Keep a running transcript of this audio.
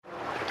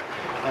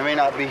I may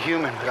not be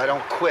human, but I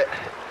don't quit.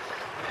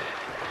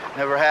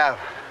 Never have.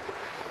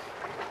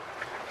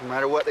 No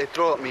matter what they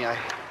throw at me, I...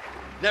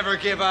 Never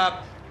give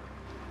up.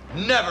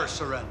 Never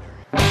surrender.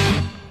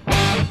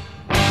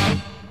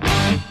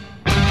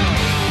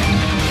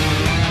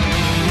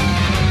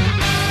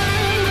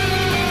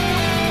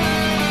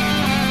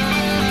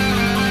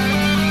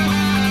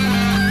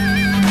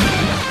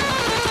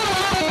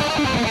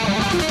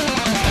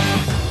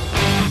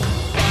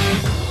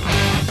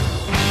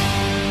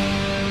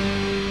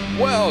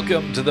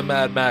 Welcome to the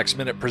Mad Max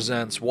Minute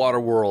Presents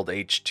Waterworld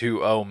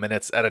H2O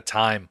Minutes at a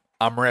Time.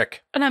 I'm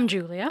Rick. And I'm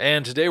Julia.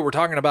 And today we're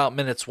talking about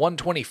minutes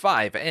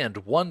 125 and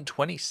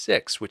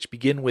 126, which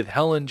begin with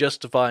Helen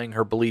justifying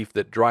her belief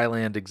that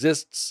dryland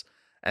exists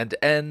and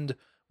end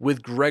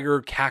with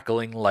Gregor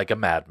cackling like a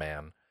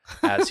madman,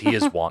 as he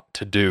is wont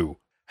to do.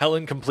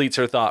 Helen completes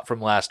her thought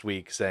from last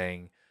week,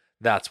 saying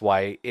that's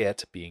why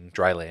it, being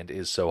dryland,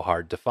 is so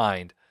hard to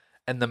find.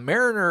 And the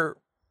mariner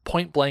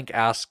point blank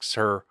asks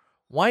her,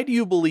 why do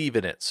you believe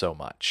in it so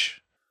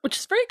much? Which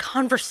is very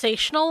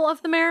conversational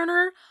of the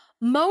mariner.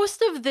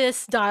 Most of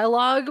this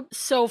dialogue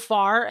so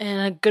far,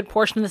 and a good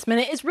portion of this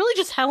minute, is really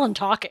just Helen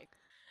talking.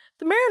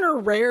 The mariner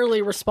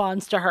rarely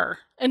responds to her,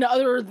 and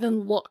other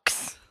than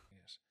looks.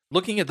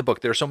 Looking at the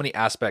book, there are so many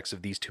aspects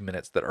of these 2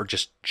 minutes that are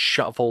just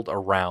shuffled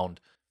around,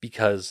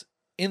 because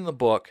in the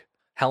book,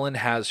 Helen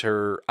has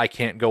her I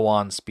can't go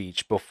on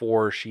speech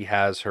before she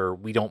has her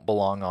we don't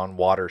belong on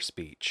water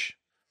speech.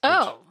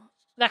 Oh.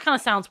 That kind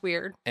of sounds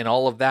weird. And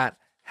all of that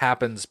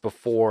happens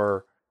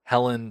before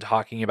Helen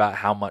talking about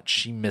how much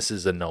she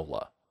misses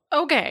Enola.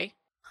 Okay.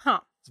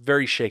 Huh. It's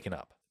very shaken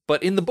up.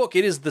 But in the book,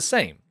 it is the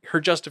same. Her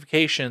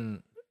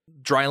justification,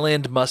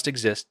 dryland must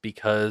exist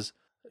because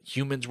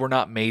humans were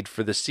not made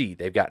for the sea.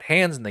 They've got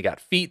hands and they got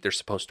feet. They're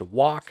supposed to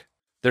walk.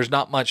 There's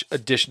not much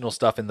additional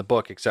stuff in the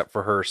book except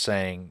for her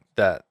saying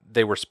that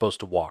they were supposed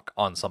to walk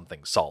on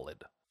something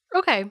solid.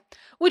 Okay,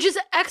 which is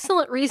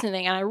excellent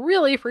reasoning, and I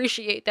really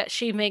appreciate that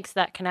she makes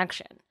that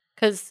connection.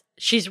 Because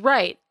she's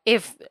right.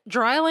 If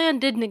dryland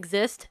didn't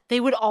exist, they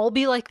would all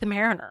be like the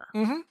mariner.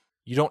 Mm-hmm.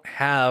 You don't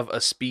have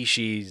a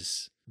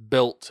species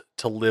built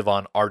to live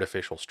on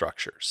artificial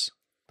structures.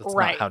 That's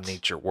right. Not how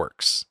nature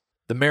works.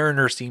 The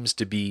mariner seems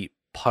to be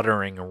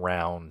puttering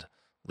around,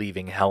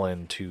 leaving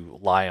Helen to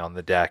lie on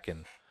the deck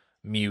and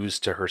muse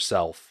to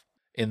herself.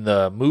 In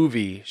the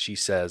movie, she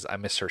says, I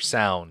miss her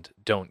sound,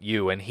 don't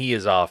you? And he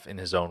is off in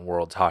his own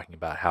world talking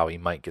about how he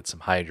might get some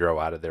hydro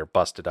out of their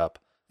busted up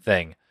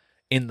thing.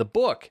 In the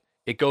book,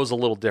 it goes a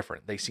little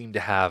different. They seem to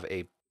have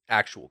a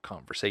actual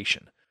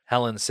conversation.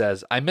 Helen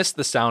says, I miss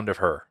the sound of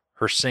her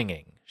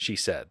singing, she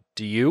said.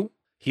 Do you?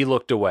 He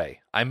looked away.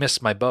 I miss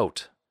my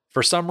boat.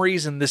 For some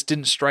reason, this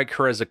didn't strike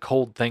her as a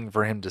cold thing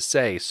for him to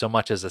say, so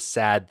much as a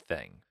sad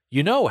thing.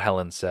 You know,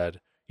 Helen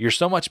said, you're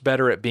so much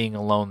better at being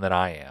alone than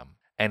I am.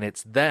 And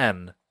it's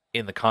then,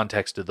 in the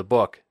context of the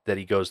book, that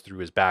he goes through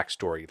his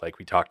backstory like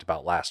we talked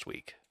about last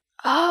week.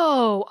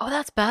 Oh,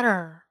 that's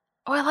better.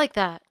 Oh, I like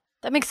that.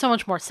 That makes so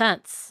much more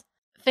sense.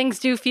 Things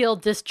do feel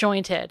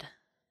disjointed,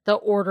 the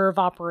order of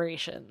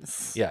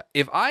operations. Yeah,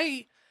 if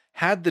I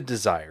had the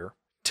desire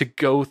to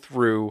go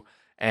through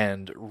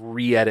and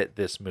re-edit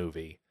this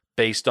movie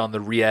based on the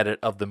re-edit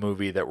of the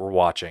movie that we're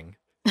watching,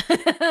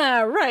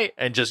 right,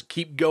 and just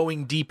keep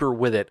going deeper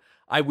with it,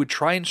 I would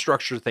try and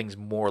structure things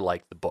more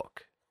like the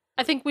book.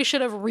 I think we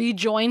should have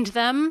rejoined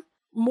them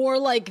more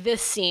like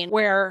this scene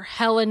where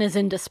Helen is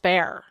in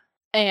despair,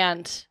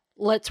 and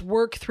let's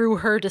work through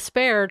her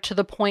despair to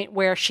the point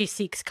where she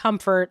seeks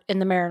comfort in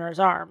the mariner's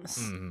arms.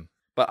 Mm-hmm.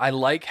 But I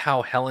like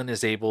how Helen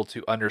is able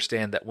to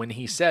understand that when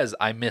he says,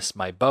 I miss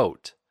my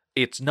boat,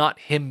 it's not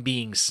him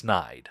being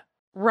snide.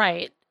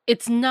 Right.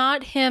 It's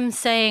not him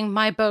saying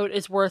my boat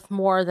is worth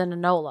more than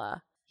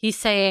Enola. He's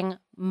saying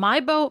my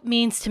boat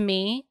means to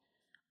me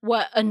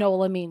what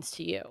Enola means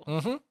to you.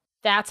 Mm-hmm.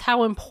 That's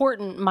how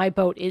important my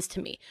boat is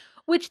to me,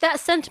 which that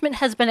sentiment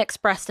has been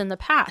expressed in the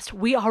past.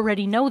 We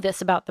already know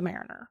this about the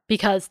mariner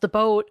because the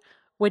boat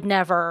would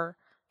never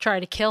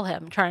try to kill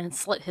him, try and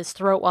slit his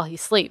throat while he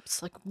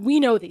sleeps. Like, we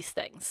know these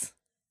things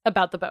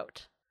about the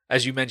boat.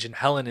 As you mentioned,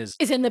 Helen is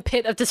in the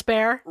pit of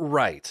despair.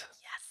 Right.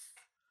 Yes.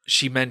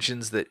 She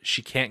mentions that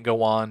she can't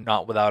go on,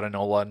 not without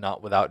Enola,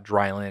 not without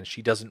dryland.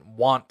 She doesn't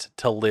want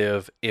to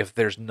live if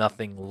there's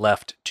nothing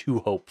left to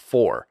hope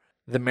for.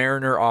 The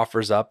mariner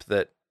offers up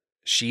that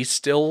she's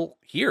still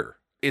here.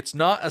 It's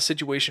not a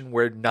situation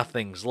where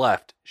nothing's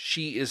left.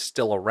 She is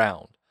still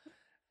around.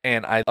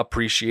 And I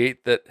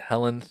appreciate that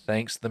Helen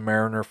thanks the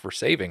mariner for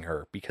saving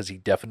her because he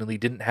definitely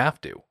didn't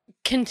have to.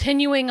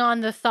 Continuing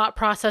on the thought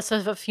process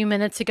of a few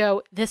minutes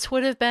ago, this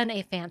would have been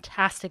a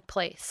fantastic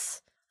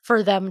place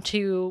for them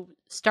to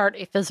start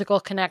a physical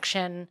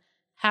connection,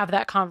 have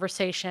that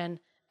conversation,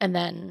 and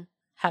then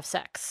have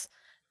sex.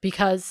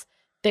 Because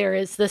there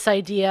is this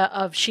idea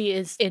of she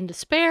is in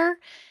despair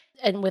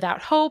and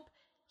without hope.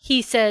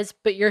 He says,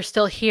 but you're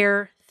still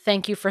here.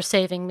 Thank you for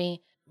saving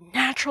me.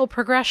 Natural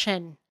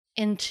progression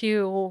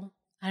into,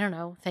 I don't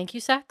know, thank you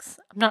sex?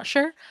 I'm not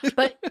sure.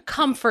 But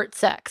comfort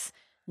sex.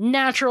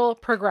 Natural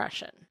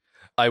progression.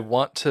 I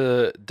want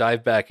to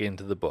dive back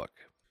into the book.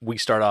 We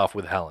start off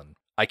with Helen.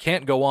 I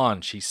can't go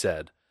on, she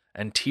said,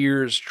 and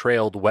tears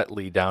trailed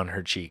wetly down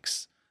her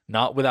cheeks.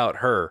 Not without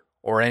her,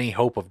 or any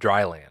hope of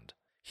dry land.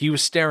 He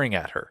was staring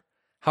at her.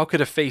 How could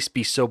a face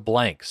be so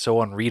blank,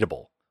 so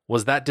unreadable?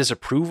 Was that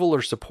disapproval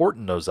or support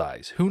in those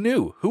eyes? Who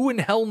knew? Who in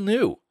hell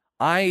knew?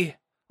 I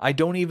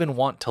don't even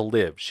want to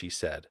live, she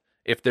said.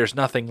 If there's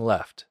nothing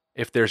left,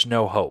 if there's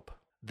no hope.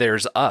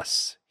 There's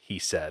us, he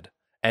said.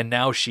 And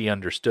now she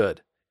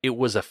understood. It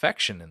was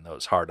affection in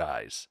those hard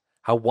eyes.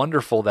 How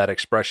wonderful that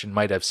expression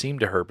might have seemed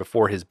to her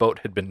before his boat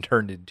had been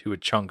turned into a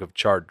chunk of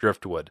charred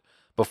driftwood,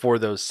 before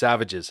those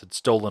savages had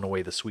stolen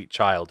away the sweet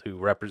child who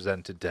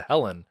represented to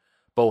Helen,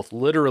 both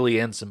literally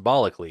and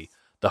symbolically,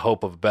 the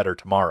hope of a better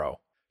tomorrow.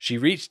 She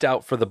reached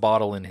out for the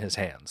bottle in his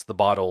hands, the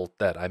bottle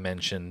that I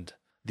mentioned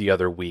the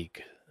other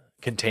week,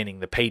 containing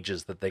the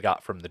pages that they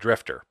got from the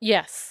drifter.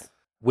 Yes.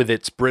 With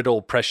its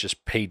brittle, precious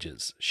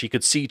pages, she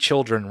could see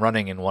children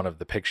running in one of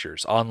the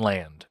pictures, on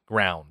land,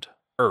 ground,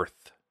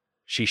 earth.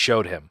 She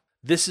showed him,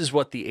 this is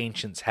what the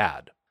ancients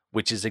had,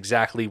 which is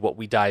exactly what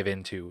we dive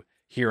into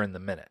here in the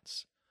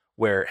minutes,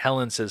 where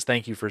Helen says,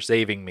 thank you for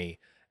saving me,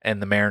 and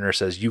the mariner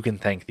says, you can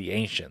thank the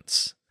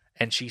ancients.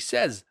 And she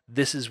says,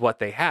 this is what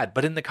they had.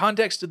 But in the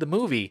context of the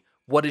movie,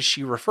 what is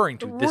she referring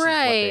to? This is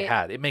what they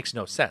had. It makes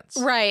no sense.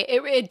 Right.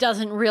 It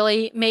doesn't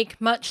really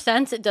make much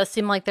sense. It does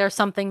seem like there's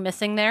something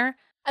missing there.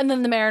 And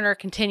then the mariner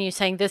continues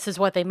saying, this is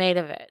what they made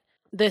of it.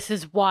 This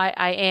is why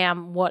I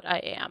am what I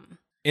am.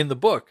 In the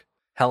book,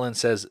 Helen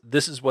says,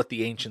 this is what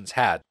the ancients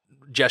had,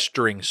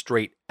 gesturing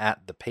straight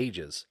at the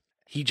pages.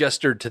 He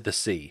gestured to the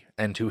sea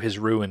and to his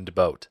ruined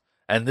boat,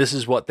 and this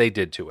is what they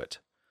did to it.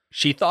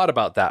 She thought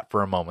about that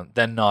for a moment,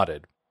 then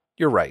nodded.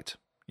 You're right.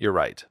 You're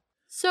right.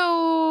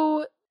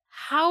 So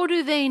how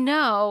do they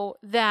know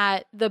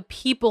that the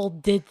people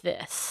did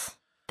this?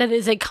 That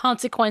is a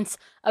consequence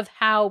of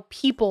how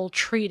people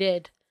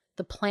treated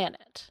the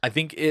planet. I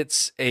think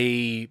it's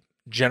a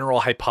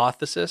general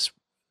hypothesis.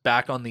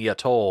 Back on the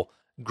atoll,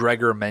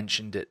 Gregor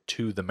mentioned it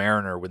to the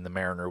mariner when the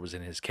mariner was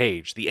in his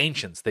cage. The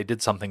ancients, they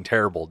did something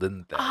terrible,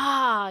 didn't they?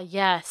 Ah,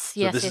 yes,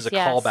 so this is a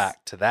yes. callback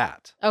to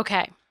that.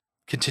 Okay.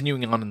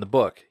 Continuing on in the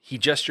book, he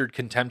gestured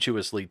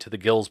contemptuously to the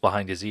gills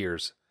behind his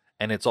ears,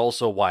 and it's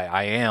also why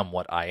I am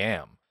what I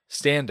am.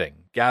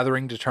 Standing,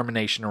 gathering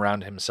determination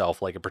around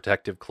himself like a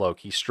protective cloak,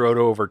 he strode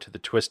over to the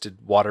twisted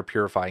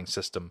water-purifying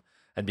system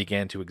and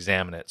began to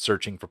examine it,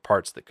 searching for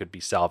parts that could be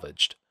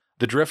salvaged.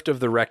 The drift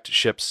of the wrecked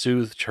ship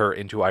soothed her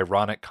into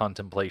ironic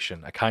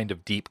contemplation, a kind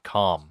of deep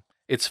calm.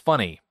 It's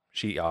funny,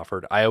 she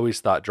offered. I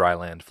always thought dry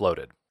land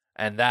floated.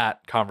 And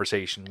that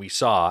conversation we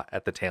saw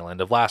at the tail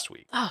end of last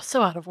week. Oh,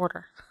 so out of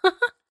order.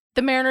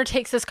 The mariner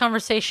takes this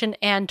conversation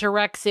and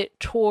directs it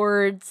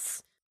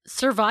towards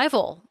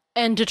survival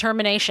and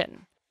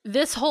determination.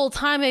 This whole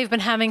time they've been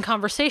having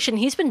conversation,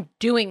 he's been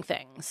doing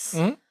things.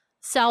 Mm-hmm.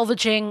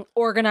 Salvaging,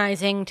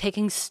 organizing,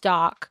 taking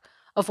stock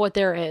of what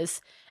there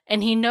is.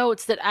 And he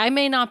notes that I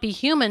may not be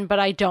human, but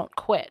I don't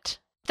quit.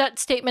 That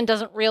statement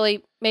doesn't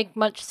really make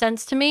much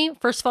sense to me.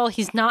 First of all,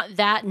 he's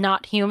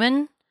not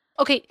human.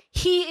 Okay,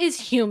 he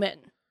is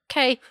human.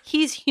 Okay,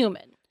 he's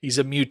human. He's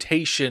a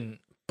mutation,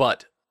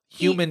 but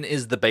human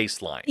is the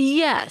baseline.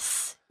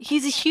 Yes,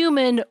 he's a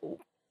human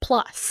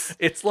plus.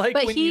 It's like,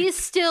 but he's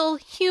still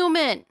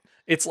human.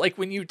 It's like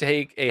when you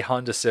take a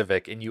Honda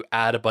Civic and you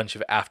add a bunch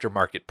of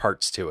aftermarket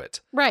parts to it.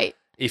 Right.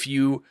 If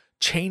you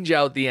change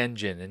out the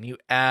engine and you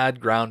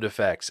add ground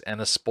effects and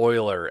a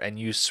spoiler and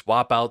you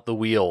swap out the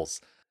wheels,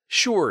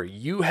 sure,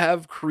 you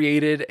have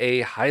created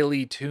a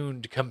highly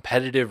tuned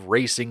competitive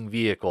racing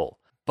vehicle,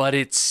 but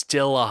it's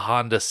still a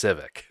Honda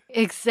Civic.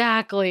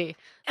 Exactly.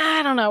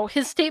 I don't know.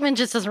 His statement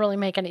just doesn't really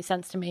make any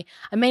sense to me.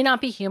 I may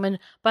not be human,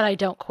 but I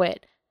don't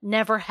quit.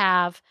 Never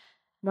have,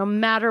 no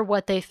matter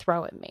what they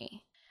throw at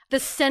me. The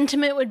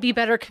sentiment would be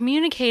better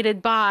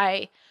communicated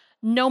by,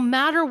 no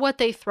matter what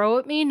they throw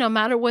at me, no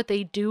matter what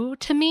they do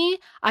to me,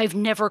 I've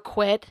never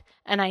quit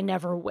and I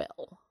never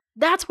will.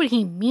 That's what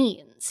he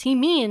means. He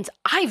means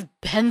I've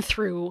been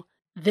through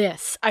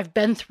this. I've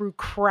been through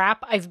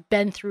crap. I've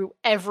been through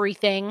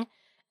everything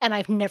and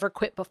I've never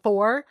quit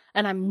before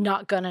and I'm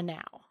not gonna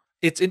now.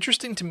 It's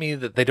interesting to me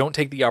that they don't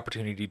take the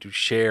opportunity to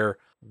share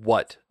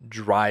what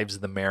drives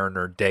the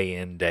mariner day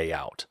in, day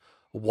out.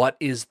 What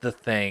is the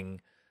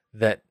thing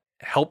that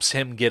helps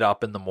him get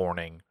up in the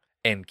morning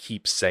and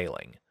keep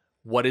sailing?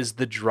 What is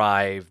the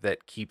drive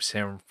that keeps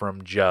him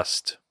from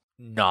just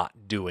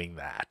not doing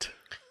that?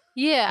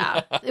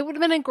 Yeah, it would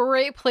have been a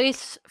great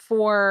place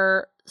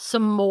for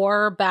some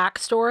more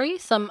backstory,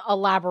 some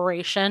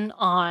elaboration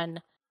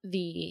on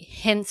the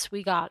hints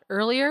we got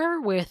earlier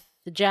with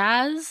the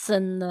jazz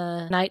and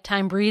the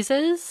nighttime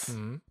breezes.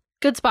 Mm-hmm.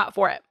 Good spot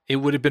for it. It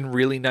would have been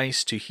really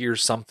nice to hear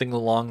something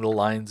along the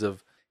lines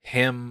of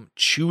him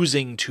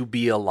choosing to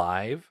be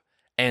alive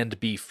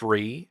and be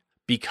free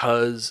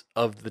because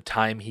of the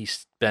time he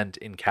spent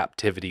in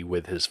captivity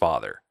with his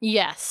father.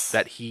 Yes.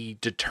 That he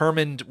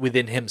determined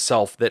within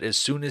himself that as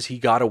soon as he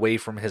got away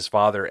from his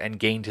father and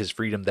gained his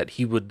freedom, that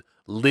he would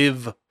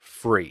live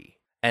free.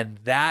 And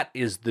that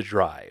is the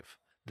drive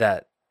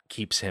that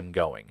keeps him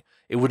going.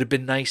 It would have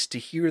been nice to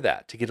hear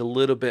that, to get a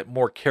little bit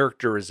more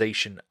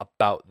characterization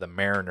about the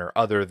Mariner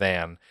other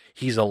than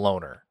he's a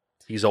loner.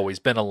 He's always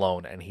been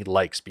alone and he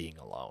likes being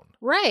alone.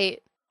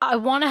 Right. I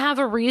want to have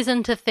a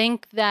reason to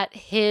think that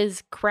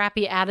his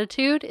crappy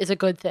attitude is a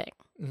good thing.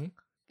 Mm-hmm.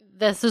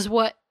 This is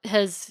what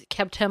has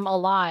kept him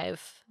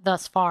alive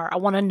thus far. I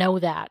want to know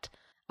that.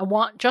 I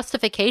want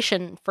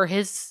justification for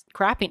his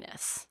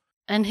crappiness.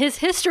 And his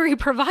history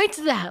provides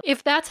that.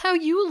 If that's how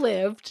you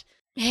lived,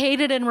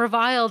 hated and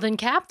reviled and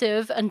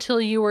captive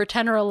until you were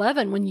 10 or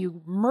 11 when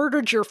you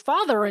murdered your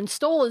father and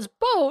stole his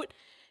boat,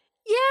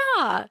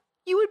 yeah,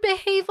 you would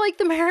behave like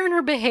the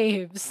Mariner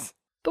behaves.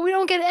 But we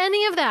don't get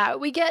any of that.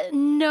 We get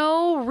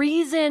no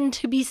reason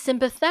to be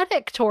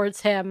sympathetic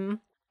towards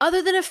him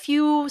other than a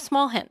few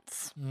small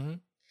hints. Mm-hmm.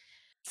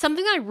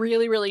 Something I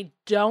really, really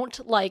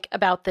don't like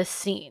about this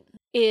scene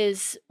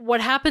is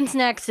what happens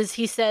next is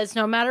he says,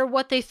 no matter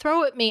what they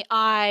throw at me,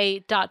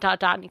 I ...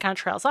 and he kind of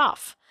trails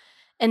off.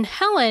 And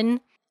Helen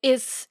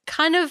is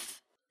kind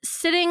of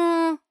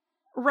sitting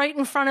right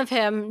in front of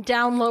him,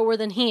 down lower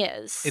than he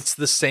is. It's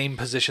the same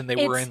position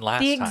they were in last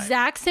time. The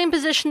exact same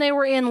position they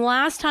were in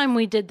last time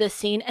we did this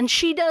scene, and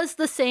she does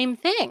the same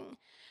thing.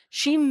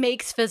 She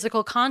makes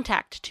physical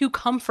contact to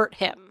comfort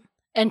him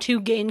and to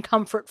gain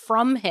comfort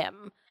from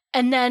him.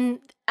 And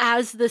then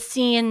as the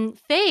scene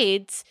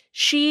fades,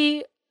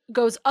 she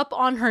goes up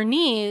on her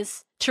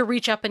knees to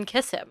reach up and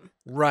kiss him.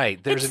 Right.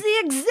 It's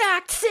the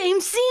exact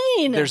same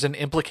scene. There's an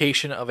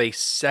implication of a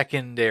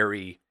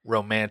secondary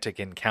romantic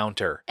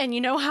encounter. And you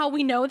know how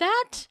we know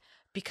that?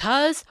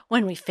 Because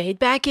when we fade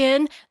back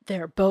in,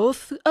 they're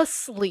both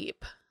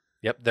asleep.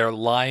 Yep, they're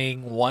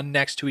lying one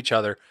next to each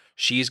other.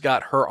 She's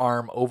got her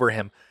arm over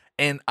him.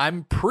 And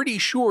I'm pretty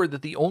sure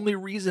that the only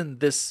reason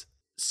this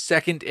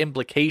second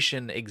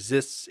implication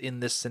exists in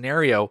this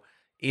scenario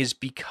is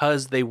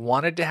because they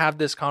wanted to have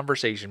this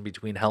conversation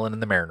between Helen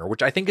and the Mariner,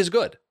 which I think is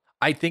good.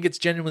 I think it's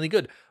genuinely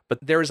good. But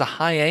there is a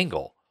high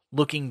angle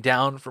looking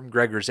down from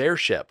Gregor's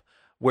airship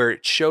where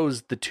it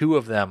shows the two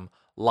of them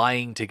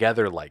lying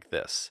together like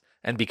this.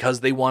 And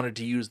because they wanted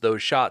to use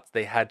those shots,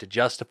 they had to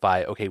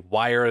justify, okay,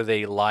 why are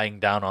they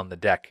lying down on the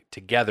deck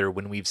together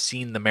when we've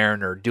seen the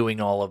Mariner doing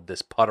all of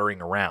this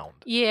puttering around?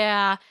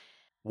 Yeah.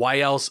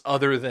 Why else,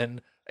 other than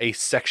a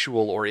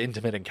sexual or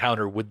intimate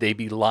encounter, would they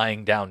be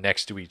lying down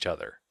next to each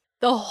other?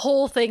 The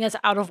whole thing is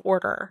out of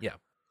order. Yeah.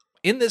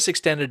 In this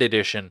extended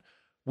edition,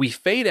 we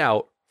fade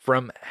out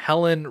from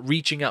Helen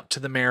reaching up to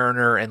the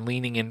Mariner and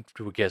leaning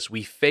into a kiss.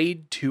 We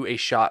fade to a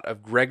shot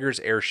of Gregor's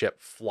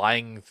airship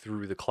flying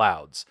through the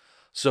clouds,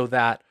 so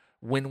that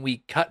when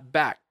we cut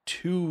back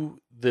to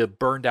the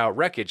burned out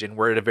wreckage and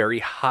we're at a very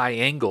high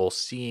angle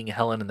seeing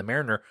Helen and the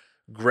Mariner,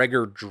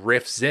 Gregor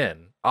drifts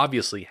in,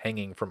 obviously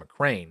hanging from a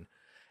crane.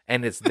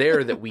 And it's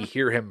there that we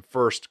hear him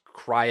first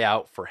cry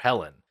out for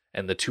Helen,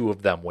 and the two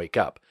of them wake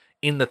up.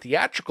 In the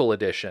theatrical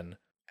edition,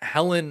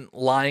 Helen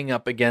lying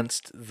up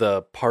against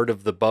the part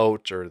of the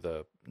boat or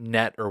the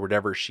net or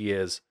whatever she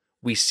is,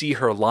 we see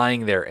her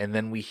lying there, and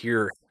then we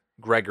hear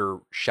Gregor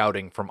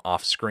shouting from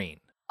off screen.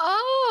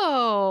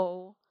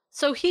 Oh,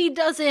 so he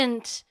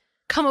doesn't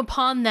come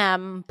upon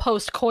them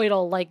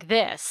post-coital like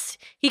this.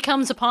 He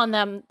comes upon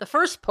them the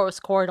first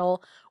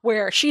post-coital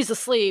where she's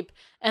asleep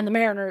and the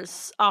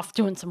Mariner's off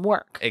doing some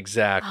work.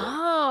 Exactly.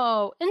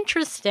 Oh,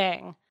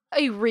 interesting.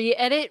 A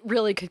re-edit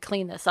really could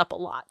clean this up a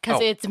lot because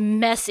it's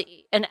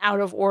messy and out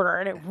of order,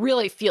 and it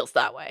really feels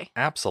that way.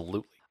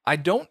 Absolutely. I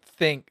don't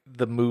think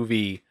the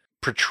movie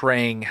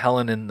portraying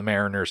Helen and the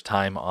Mariner's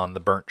time on the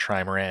burnt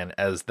trimaran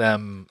as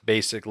them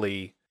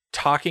basically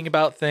talking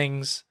about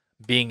things,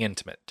 being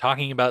intimate.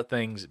 Talking about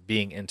things,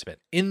 being intimate.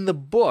 In the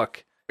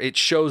book, it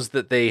shows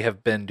that they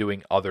have been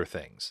doing other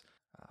things.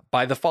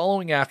 By the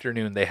following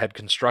afternoon, they had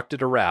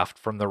constructed a raft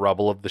from the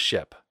rubble of the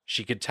ship.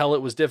 She could tell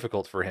it was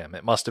difficult for him.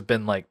 It must have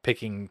been like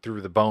picking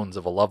through the bones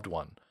of a loved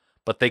one.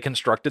 But they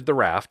constructed the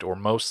raft, or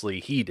mostly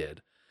he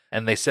did,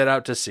 and they set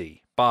out to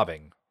sea,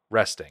 bobbing,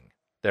 resting,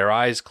 their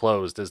eyes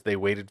closed as they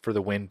waited for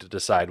the wind to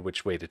decide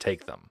which way to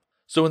take them.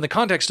 So in the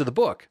context of the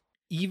book,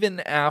 even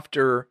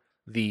after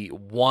the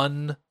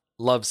one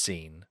love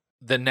scene,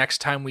 the next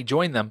time we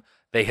join them,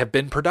 they have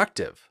been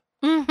productive.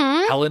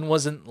 Mm-hmm. Helen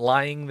wasn't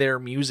lying there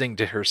musing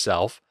to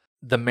herself.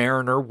 The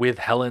Mariner, with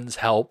Helen's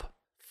help,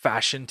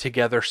 fashioned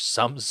together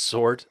some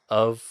sort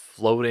of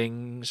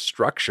floating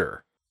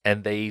structure.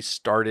 And they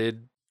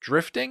started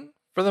drifting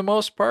for the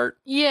most part.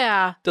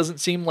 Yeah. Doesn't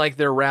seem like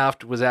their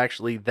raft was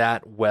actually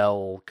that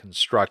well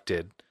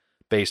constructed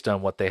based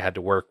on what they had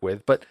to work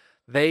with, but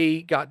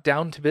they got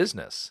down to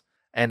business.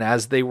 And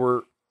as they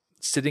were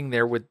sitting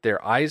there with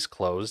their eyes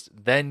closed,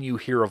 then you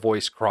hear a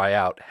voice cry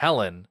out,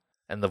 "Helen,"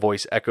 and the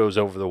voice echoes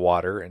over the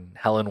water, and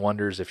Helen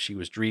wonders if she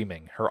was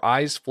dreaming. Her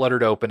eyes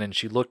fluttered open, and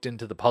she looked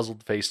into the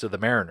puzzled face of the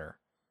Mariner.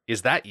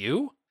 "Is that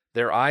you?"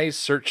 Their eyes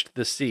searched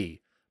the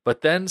sea,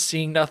 but then,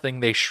 seeing nothing,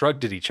 they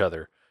shrugged at each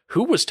other.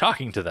 Who was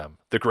talking to them?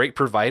 The Great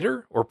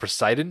Provider? Or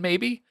Poseidon,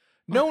 maybe?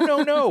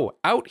 No,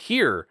 out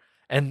here.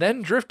 And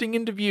then drifting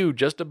into view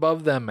just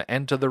above them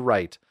and to the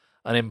right,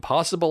 an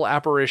impossible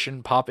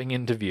apparition popping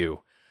into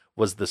view,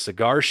 was the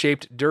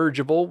cigar-shaped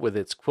dirigible with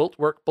its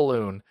quilt-work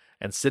balloon,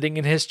 and sitting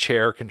in his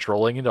chair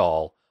controlling it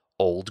all,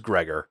 old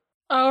Gregor.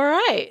 All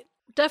right.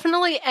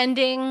 Definitely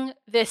ending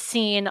this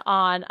scene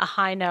on a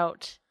high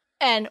note.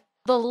 And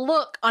the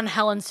look on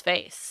Helen's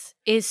face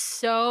is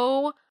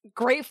so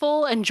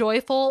grateful and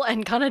joyful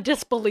and kind of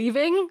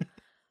disbelieving.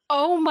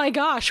 Oh my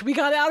gosh, we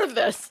got out of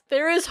this.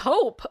 There is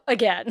hope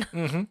again.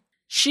 Mm-hmm.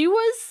 She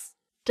was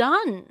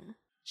done.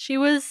 She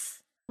was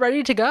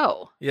ready to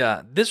go.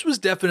 Yeah, this was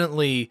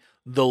definitely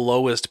the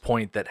lowest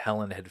point that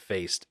Helen had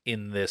faced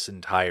in this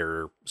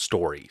entire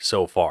story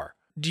so far.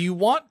 Do you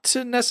want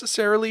to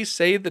necessarily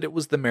say that it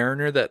was the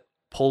Mariner that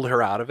pulled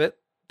her out of it?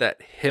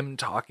 That him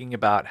talking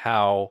about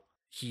how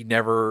he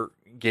never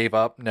gave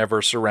up,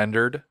 never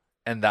surrendered,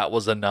 and that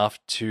was enough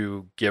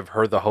to give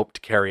her the hope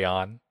to carry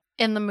on?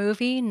 In the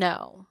movie,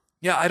 no.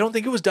 Yeah, I don't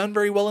think it was done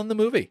very well in the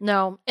movie.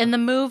 No. In the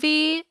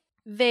movie,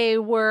 they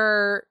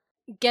were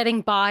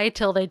getting by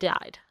till they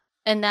died.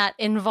 And that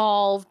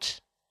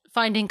involved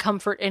finding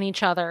comfort in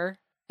each other.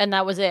 And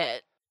that was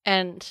it.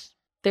 And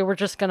they were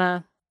just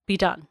gonna be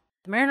done.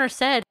 The Mariner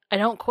said, I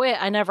don't quit.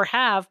 I never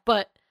have.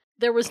 But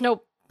there was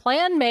no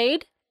plan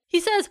made. He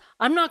says,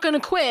 I'm not gonna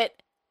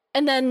quit.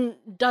 And then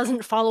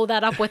doesn't follow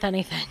that up with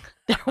anything.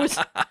 There was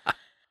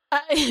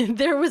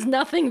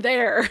nothing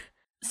there.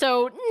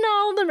 So,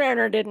 no, the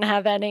Mariner didn't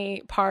have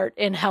any part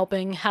in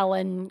helping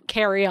Helen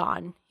carry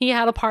on. He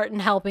had a part in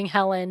helping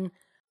Helen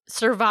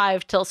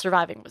survive till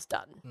surviving was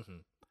done. Mm-hmm.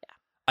 Yeah.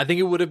 I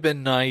think it would have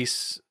been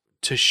nice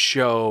to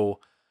show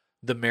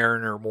the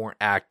Mariner more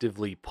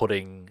actively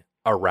putting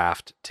a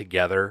raft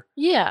together.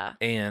 Yeah.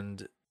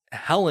 And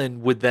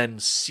Helen would then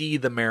see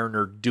the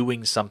Mariner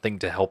doing something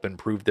to help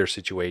improve their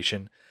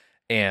situation.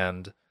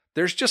 And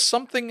there's just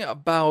something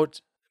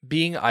about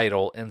being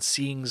idle and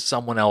seeing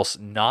someone else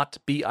not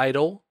be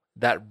idle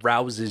that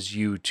rouses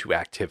you to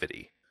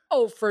activity.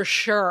 Oh, for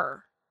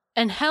sure.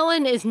 And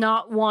Helen is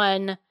not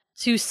one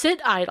to sit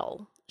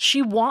idle.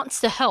 She wants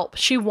to help.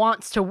 She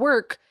wants to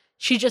work.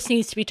 She just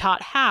needs to be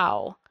taught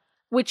how,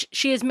 which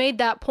she has made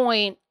that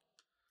point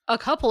a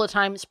couple of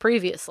times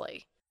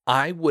previously.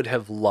 I would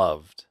have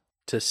loved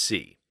to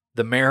see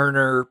the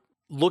Mariner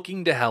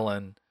looking to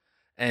Helen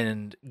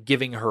and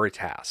giving her a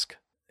task,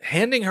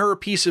 handing her a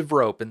piece of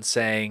rope and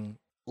saying,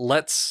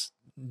 let's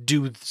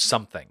do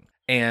something.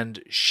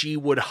 And she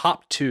would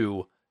hop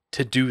to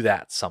do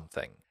that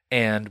something.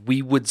 And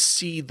we would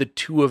see the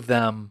two of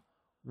them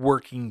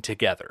working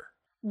together.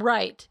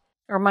 Right.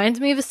 It reminds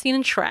me of a scene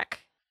in Shrek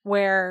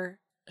where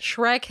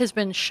Shrek has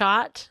been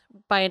shot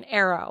by an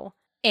arrow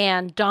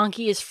and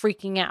Donkey is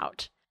freaking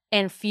out.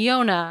 And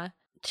Fiona,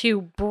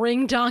 to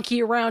bring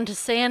Donkey around to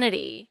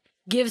sanity,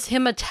 gives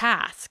him a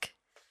task.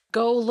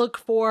 Go look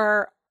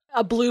for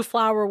a blue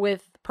flower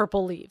with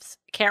purple leaves.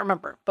 Can't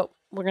remember, but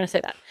we're going to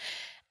say that.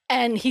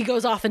 And he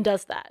goes off and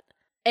does that.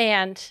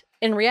 And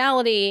in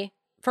reality,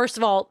 first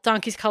of all,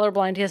 Donkey's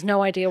colorblind. He has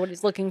no idea what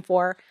he's looking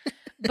for.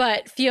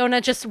 But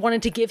Fiona just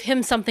wanted to give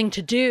him something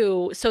to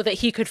do so that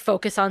he could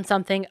focus on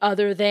something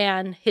other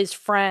than his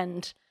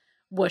friend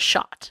was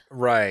shot.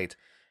 Right.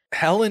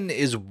 Helen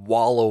is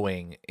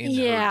wallowing in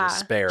her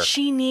despair.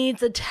 She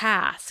needs a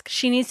task.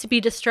 She needs to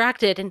be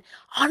distracted. And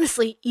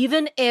honestly,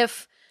 even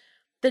if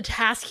the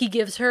task he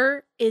gives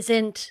her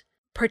isn't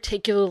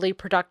particularly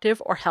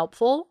productive or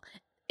helpful,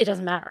 it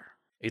doesn't matter.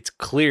 It's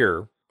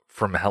clear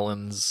from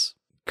Helen's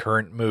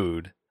current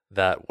mood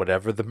that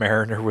whatever the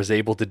Mariner was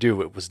able to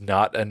do, it was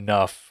not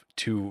enough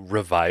to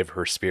revive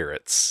her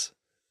spirits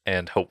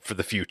and hope for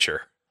the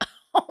future.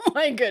 Oh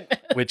my goodness.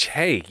 Which,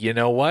 hey, you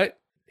know what?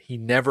 He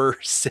never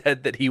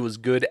said that he was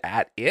good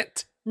at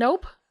it.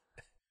 Nope.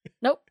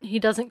 He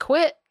doesn't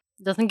quit.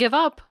 Doesn't give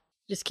up.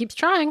 Just keeps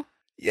trying.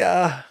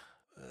 Yeah.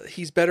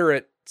 He's better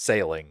at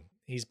sailing.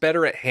 He's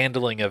better at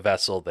handling a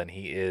vessel than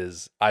he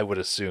is, I would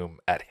assume,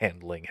 at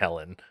handling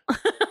Helen.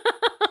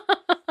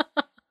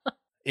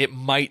 It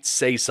might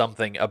say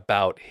something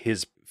about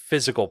his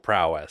physical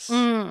prowess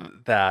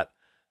that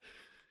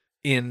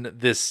in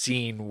this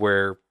scene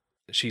where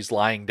she's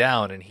lying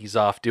down and he's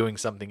off doing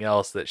something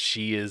else, that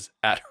she is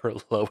at her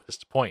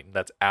lowest point, and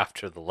that's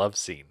after the love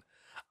scene.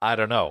 I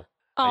don't know.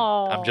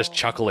 I'm just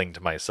chuckling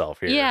to myself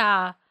here.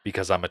 Yeah.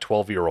 Because I'm a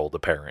 12-year-old,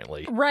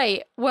 apparently.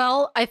 Right.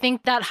 Well, I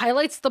think that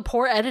highlights the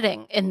poor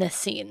editing in this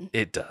scene.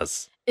 It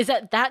does. Is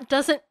that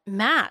doesn't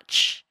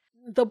match.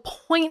 The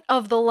point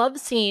of the love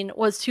scene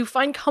was to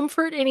find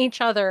comfort in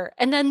each other.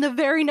 And then the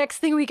very next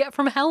thing we get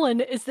from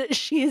Helen is that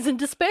she is in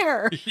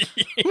despair.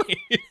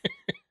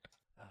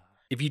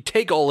 If you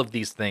take all of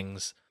these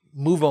things,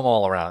 move them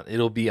all around,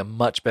 it'll be a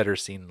much better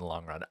scene in the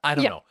long run. I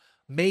don't know.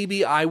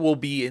 Maybe I will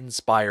be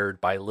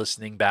inspired by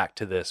listening back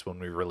to this when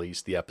we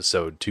release the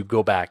episode to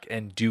go back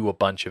and do a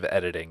bunch of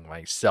editing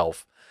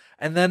myself.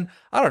 And then,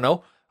 I don't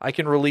know, I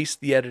can release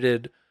the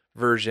edited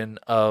version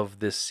of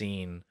this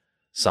scene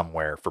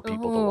somewhere for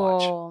people to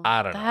watch.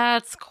 I don't know.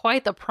 That's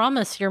quite the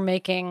promise you're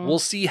making. We'll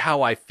see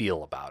how I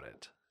feel about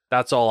it.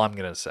 That's all I'm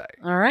going to say.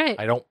 All right.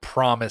 I don't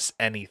promise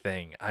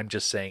anything. I'm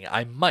just saying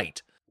I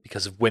might,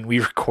 because of when we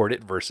record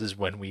it versus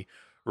when we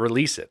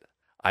release it.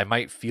 I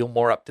might feel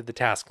more up to the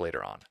task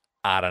later on.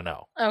 I don't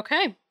know.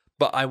 Okay.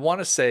 But I want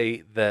to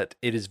say that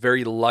it is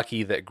very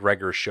lucky that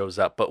Gregor shows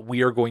up, but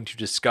we are going to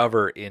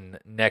discover in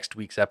next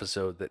week's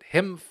episode that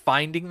him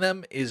finding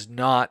them is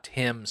not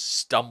him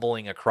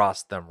stumbling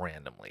across them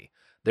randomly.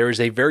 There is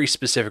a very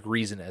specific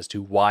reason as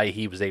to why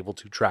he was able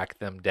to track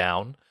them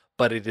down,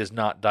 but it is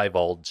not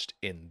divulged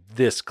in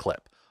this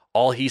clip.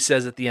 All he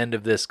says at the end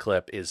of this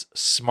clip is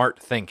smart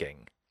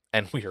thinking,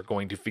 and we are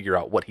going to figure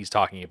out what he's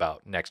talking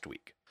about next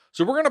week.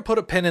 So we're going to put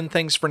a pin in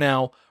things for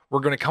now.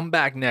 We're going to come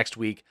back next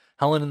week.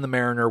 Helen and the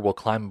Mariner will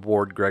climb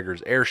aboard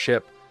Gregor's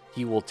airship.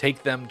 He will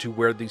take them to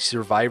where the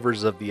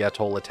survivors of the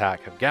Atoll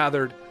attack have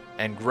gathered,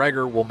 and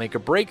Gregor will make a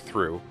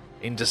breakthrough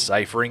in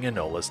deciphering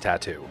Enola's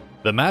tattoo.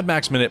 The Mad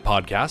Max Minute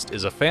podcast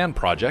is a fan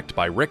project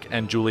by Rick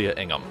and Julia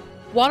Ingham.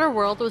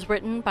 Waterworld was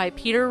written by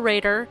Peter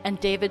Rader and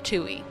David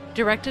Toohey,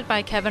 directed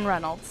by Kevin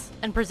Reynolds,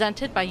 and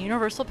presented by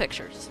Universal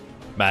Pictures.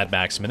 Mad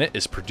Max Minute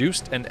is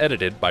produced and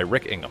edited by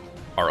Rick Ingham.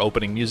 Our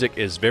opening music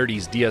is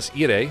Verdi's Dies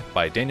Irae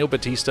by Daniel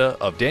Batista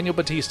of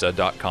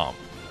danielbatista.com.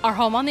 Our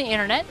home on the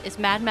internet is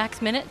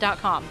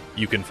madmaxminute.com.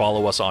 You can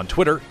follow us on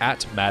Twitter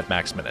at Mad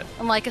Max Minute.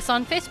 And like us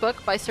on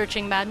Facebook by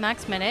searching Mad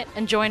Max Minute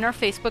and join our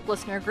Facebook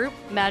listener group,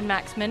 Mad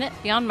Max Minute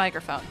Beyond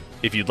Microphone.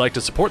 If you'd like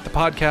to support the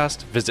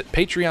podcast, visit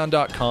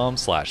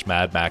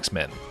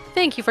patreon.com/madmaxmin.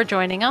 Thank you for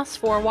joining us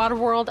for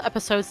Waterworld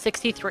episode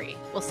 63.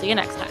 We'll see you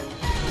next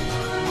time.